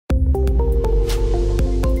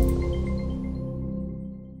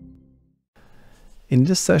In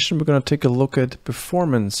this session, we're going to take a look at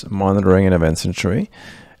performance monitoring in EventSentry,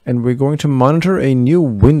 and we're going to monitor a new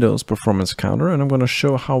Windows performance counter, and I'm going to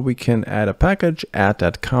show how we can add a package, add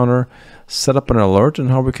that counter, set up an alert, and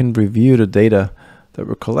how we can review the data that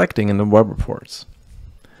we're collecting in the web reports.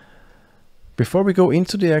 Before we go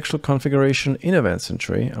into the actual configuration in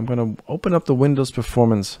EventSentry, I'm going to open up the Windows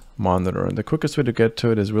Performance Monitor, and the quickest way to get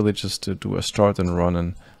to it is really just to do a start and run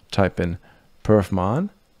and type in perfmon.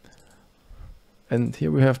 And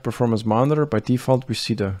here we have Performance Monitor. By default, we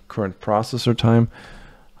see the current processor time.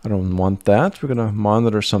 I don't want that. We're going to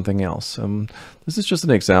monitor something else. This is just an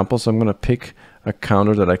example, so I'm going to pick a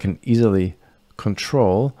counter that I can easily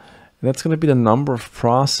control. And that's going to be the number of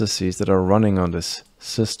processes that are running on this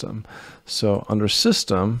system. So under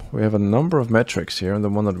System, we have a number of metrics here, and the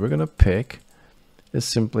one that we're going to pick is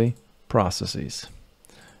simply processes.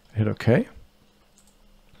 Hit OK.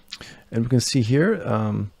 And we can see here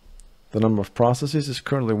the number of processes is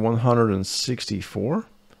currently 164,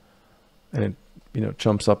 and it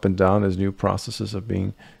jumps up and down as new processes are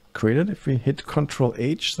being created. If we hit Control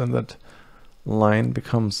H, then that line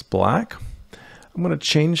becomes black. I'm going to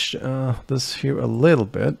change this here a little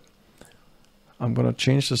bit. I'm going to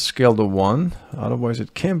change the scale to 1, otherwise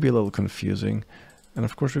it can be a little confusing. And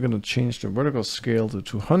of course we're going to change the vertical scale to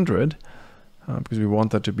 200 because we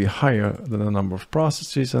want that to be higher than the number of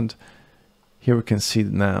processes. And here we can see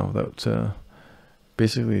now that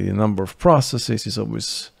basically the number of processes is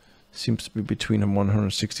always seems to be between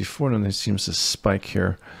 164, and it seems to spike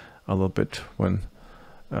here a little bit when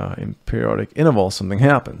in periodic intervals something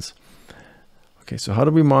happens. Okay, so how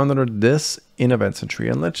do we monitor this in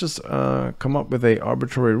EventSentry? And let's just come up with a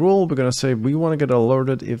arbitrary rule. We're going to say we want to get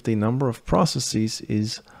alerted if the number of processes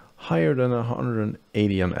is higher than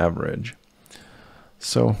 180 on average.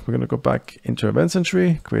 So we're going to go back into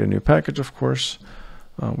EventSentry, create a new package, of course.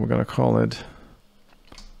 We're going to call it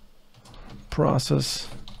process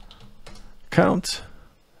count.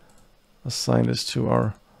 Assign this to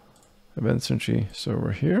our EventSentry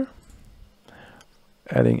server here.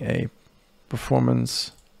 Adding a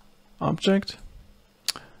performance object.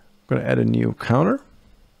 We're going to add a new counter.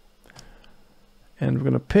 And we're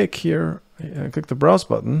going to pick here, click the browse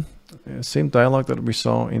button. Same dialog that we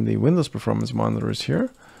saw in the Windows Performance Monitor is here.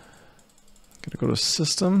 I'm going to go to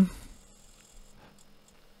System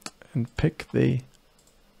and pick the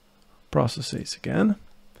processes again.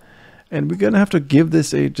 And we're going to have to give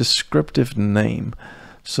this a descriptive name.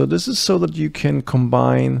 So this is so that you can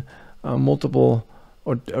combine multiple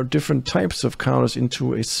or different types of counters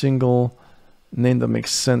into a single name that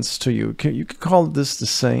makes sense to you. You can call this the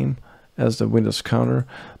same as the Windows counter,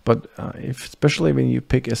 but especially when you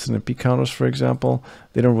pick SNMP counters, for example,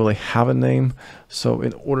 they don't really have a name. So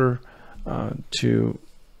in order to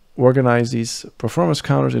organize these performance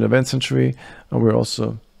counters in EventSentry, we're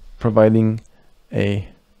also providing a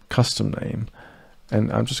custom name.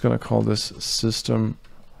 And I'm just going to call this System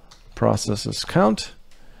Processes Count.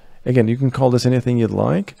 Again, you can call this anything you'd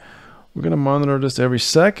like. We're going to monitor this every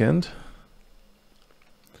second.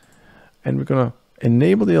 And we're going to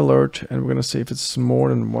enable the alert, and we're going to say if it's more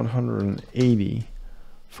than 180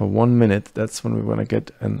 for 1 minute, that's when we want to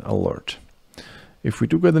get an alert. If we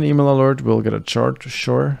do get an email alert, we'll get a chart,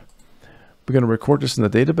 sure. We're going to record this in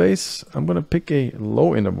the database. I'm going to pick a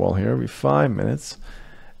low interval here, every 5 minutes,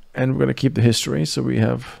 and we're going to keep the history. So we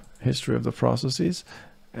have history of the processes,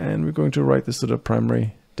 and we're going to write this to the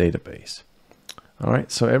primary database. All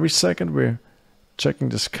right, so every second we're checking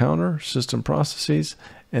this counter, system processes,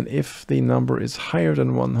 and if the number is higher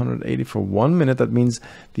than 180 for 1 minute, that means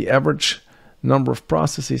the average number of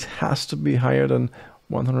processes has to be higher than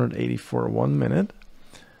 180 for 1 minute.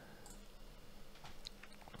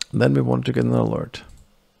 Then we want to get an alert.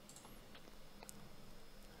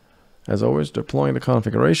 As always, deploying the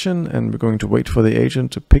configuration, and we're going to wait for the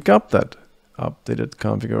agent to pick up that updated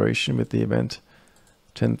configuration with the event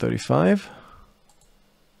 1035.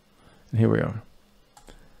 And here we are.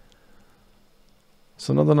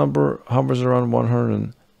 So another number hovers around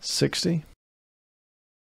 160.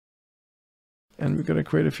 And we're going to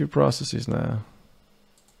create a few processes now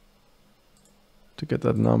to get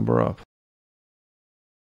that number up.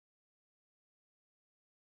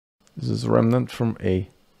 This is a remnant from a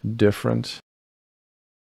different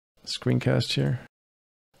screencast here.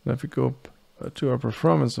 Now if we go up to our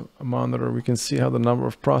performance monitor, we can see how the number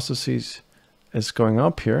of processes is going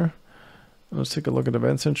up here. Let's take a look at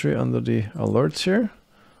EventSentry under the alerts here.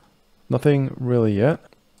 Nothing really yet.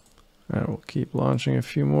 All right, we'll keep launching a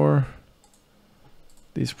few more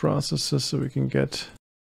these processes so we can get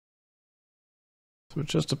to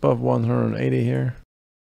just above 180 here.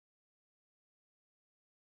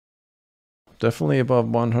 definitely above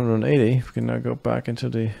 180. We can now go back into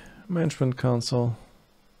the management console.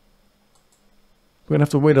 We're gonna have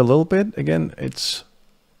to wait a little bit. Again, it's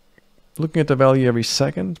looking at the value every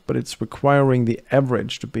second, but it's requiring the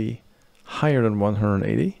average to be higher than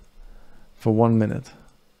 180 for 1 minute.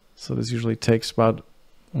 So this usually takes about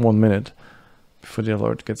 1 minute before the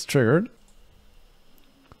alert gets triggered.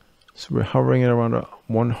 So we're hovering at around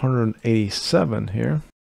 187 here.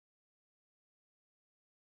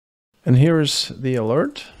 And here is the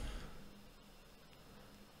alert.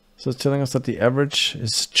 So it's telling us that the average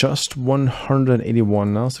is just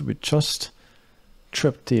 181 now. So we just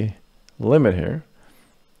tripped the limit here.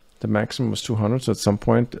 The maximum was 200. So at some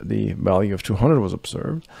point the value of 200 was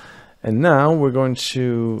observed. And now we're going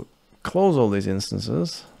to close all these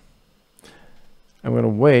instances. I'm going to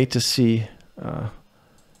wait to see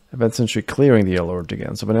EventSentry clearing the alert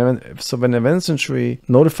again. So when EventSentry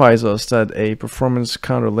notifies us that a performance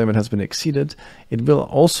counter limit has been exceeded, it will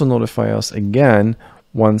also notify us again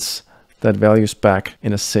once that value is back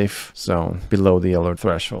in a safe zone below the alert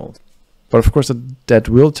threshold. But of course that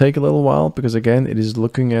will take a little while, because again it is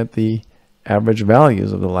looking at the average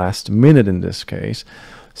values of the last minute in this case.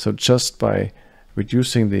 So just by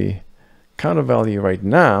reducing the counter value right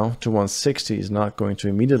now to 160 is not going to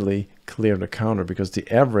immediately clear the counter, because the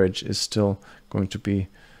average is still going to be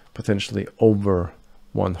potentially over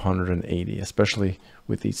 180, especially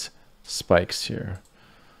with these spikes here.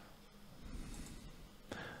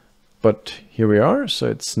 But here we are, so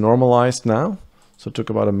it's normalized now. So it took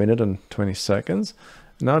about 1 minute and 20 seconds.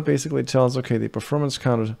 Now it basically tells, okay, the performance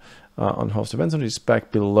counter on host EventSentry is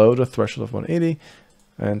back below the threshold of 180,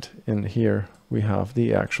 and in here we have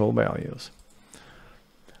the actual values.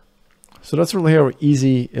 So that's really how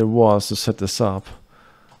easy it was to set this up.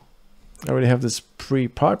 I already have this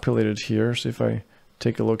pre-populated here, so if I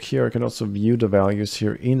take a look here, I can also view the values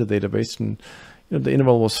here in the database. And the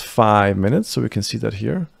interval was 5 minutes, so we can see that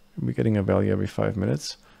here. We're getting a value every 5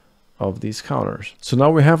 minutes of these counters. So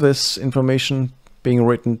now we have this information being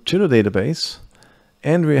written to the database,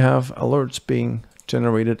 and we have alerts being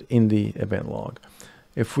generated in the event log.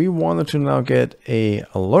 If we wanted to now get an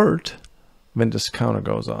alert when this counter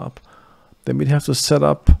goes up, then we'd have to set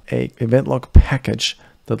up a event log package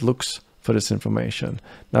that looks for this information.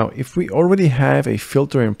 Now, if we already have a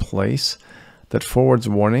filter in place that forwards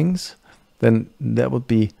warnings, then that would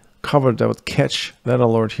be covered, that would catch that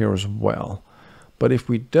alert here as well. But if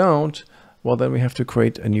we don't, well, then we have to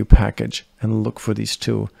create a new package and look for these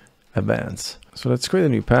two events. So let's create a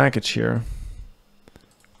new package here,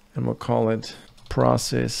 and we'll call it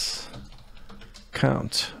process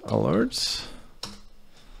count alerts.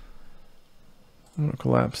 I'm going to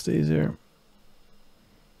collapse these here.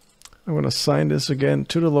 I'm going to assign this again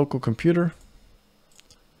to the local computer.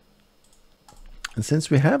 And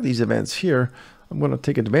since we have these events here, I'm going to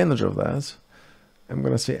take advantage of that. I'm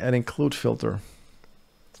going to say add include filter.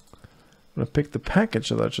 I'm going to pick the package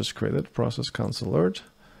that I just created, process counts alert.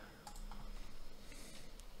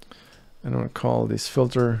 And I'm going to call this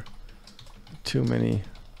filter too many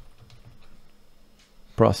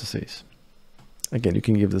processes. Again, you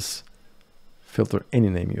can give this filter any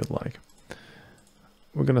name you'd like.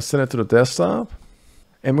 We're going to send it to the desktop,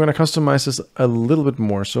 and we're going to customize this a little bit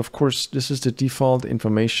more. So of course, this is the default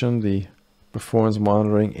information, the performance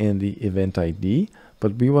monitoring and the event ID,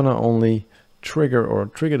 but we want to only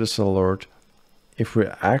trigger this alert if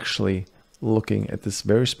we're actually looking at this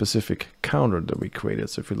very specific counter that we created.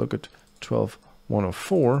 So if we look at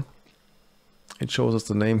 12.104, it shows us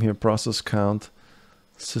the name here, process count,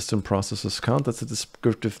 system processes count. That's the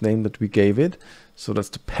descriptive name that we gave it. So that's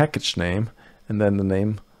the package name, and then the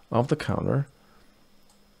name of the counter.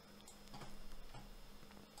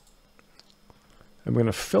 And we're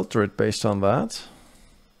going to filter it based on that.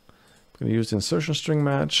 I'm going to use the insertion string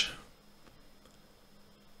match.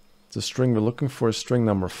 The string we're looking for is string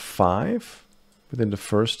number 5 within the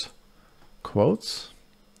first quotes.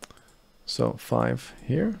 So 5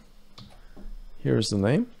 here. Here's the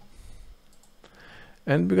name.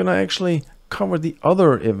 And we're going to actually cover the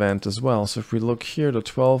other event as well. So if we look here, the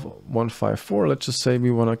 12.154, let's just say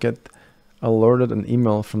we want to get alerted an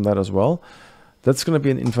email from that as well. That's going to be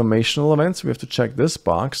an informational event, so we have to check this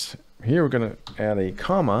box. Here we're going to add a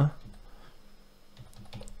comma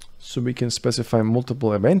so we can specify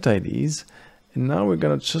multiple event IDs. And now we're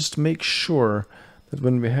going to just make sure that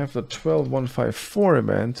when we have the 12.154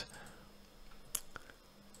 event,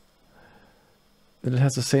 that it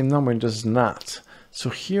has the same number and does not. So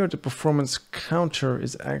here the performance counter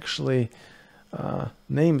is actually,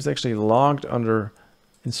 name is actually logged under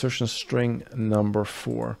insertion string number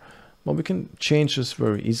 4. Well, we can change this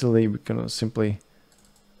very easily. We're going to simply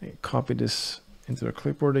Copy this into the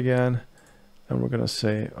clipboard again, and we're going to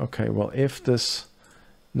say, okay, well, if this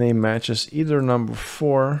name matches either number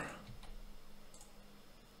 4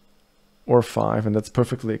 or 5, and that's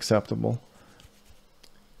perfectly acceptable,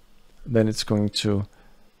 then it's going to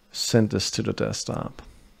send this to the desktop.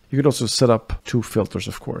 You could also set up 2 filters,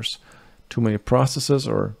 of course. Too many processes,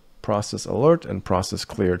 or process alert and process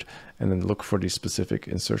cleared, and then look for these specific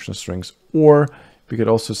insertion strings. Or we could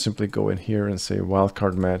also simply go in here and say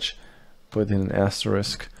wildcard match, put in an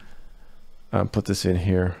asterisk, put this in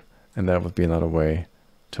here, and that would be another way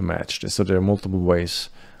to match this. So there are multiple ways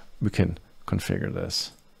we can configure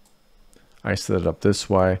this. I set it up this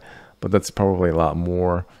way, but that's probably a lot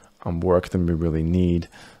more work than we really need.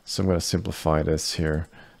 So I'm going to simplify this here.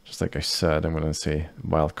 Just like I said, I'm going to say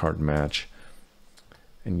wildcard match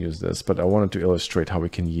and use this, but I wanted to illustrate how we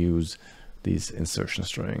can use these insertion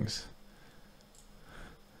strings.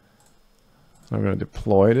 I'm going to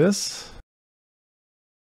deploy this.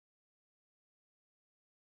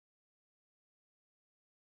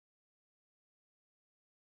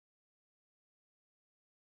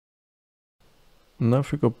 Now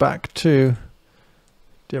if we go back to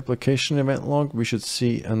the application event log, we should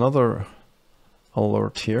see another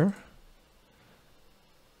alert here.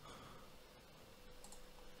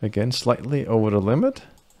 Again, slightly over the limit.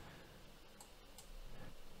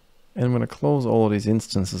 And I'm going to close all of these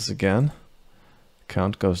instances again.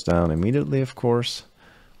 Count goes down immediately, of course.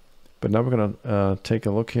 But now we're going to take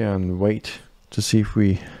a look here and wait to see if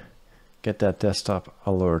we get that desktop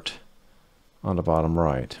alert on the bottom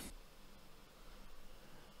right.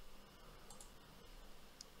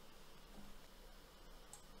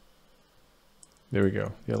 There we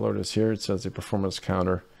go. The alert is here. It says the performance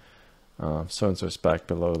counter so-and-so is back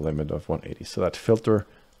below the limit of 180. So that filter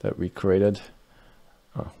that we created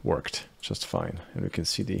worked just fine. And we can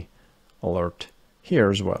see the alert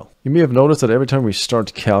here as well. You may have noticed that every time we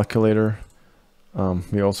start calculator,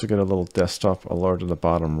 we also get a little desktop alert at the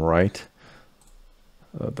bottom right.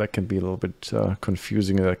 That can be a little bit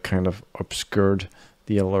confusing. That kind of obscured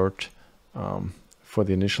the alert for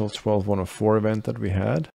the initial 12.104 event that we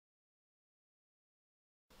had.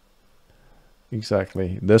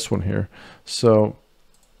 Exactly, this one here. So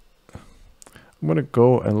I'm going to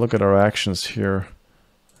go and look at our actions here.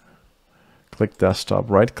 Click desktop,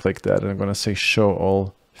 right click that, and I'm going to say show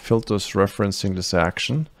all filters referencing this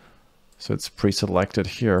action. So it's pre-selected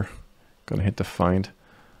here. Going to hit the find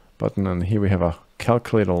button, and here we have a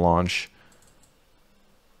calculator launch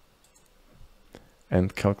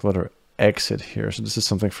and calculator exit here. So this is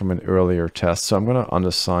something from an earlier test. So I'm going to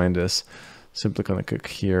unassign this. Simply going to click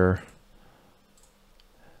here.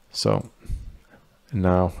 So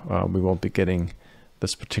now we won't be getting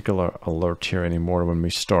this particular alert here anymore when we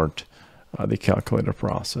start the calculator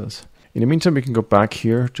process. In the meantime, we can go back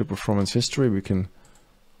here to performance history. We can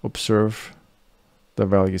observe the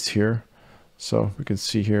values here. So we can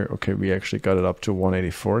see here, okay, we actually got it up to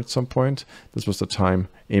 184 at some point. This was the time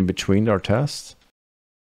in between our tests.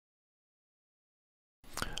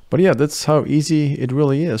 But yeah, that's how easy it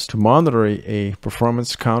really is to monitor a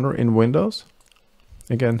performance counter in Windows.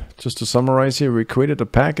 Again, just to summarize here, we created a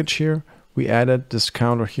package here. We added this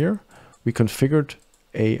counter here. We configured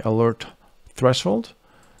a alert threshold,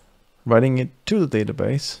 writing it to the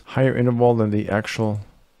database, higher interval than the actual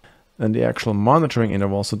monitoring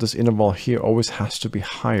interval. So this interval here always has to be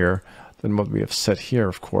higher than what we have set here,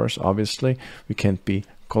 of course. Obviously, we can't be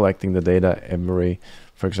collecting the data every,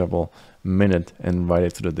 for example, minute and write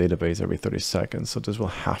it to the database every 30 seconds. So this will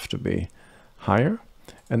have to be higher.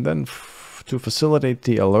 And then to facilitate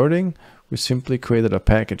the alerting, we simply created a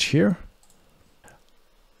package here,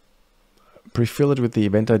 pre-fill it with the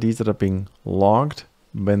event IDs that are being logged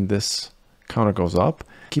when this counter goes up.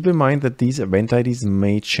 Keep in mind that these event IDs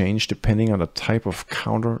may change depending on the type of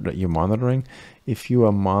counter that you're monitoring. If you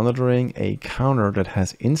are monitoring a counter that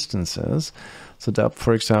has instances, so that,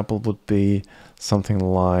 for example, would be something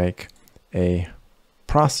like a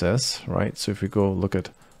process, right? So if we go look at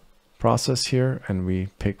process here and we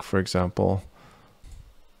pick, for example,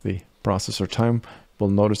 the processor time, we'll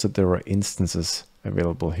notice that there are instances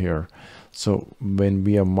available here. So when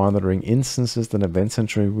we are monitoring instances, then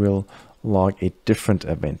EventSentry will log a different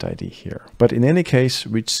event ID here. But in any case,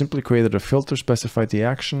 we simply created a filter, specified the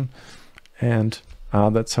action, and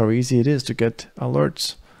that's how easy it is to get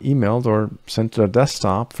alerts emailed or sent to the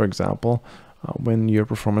desktop, for example, when your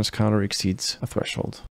performance counter exceeds a threshold.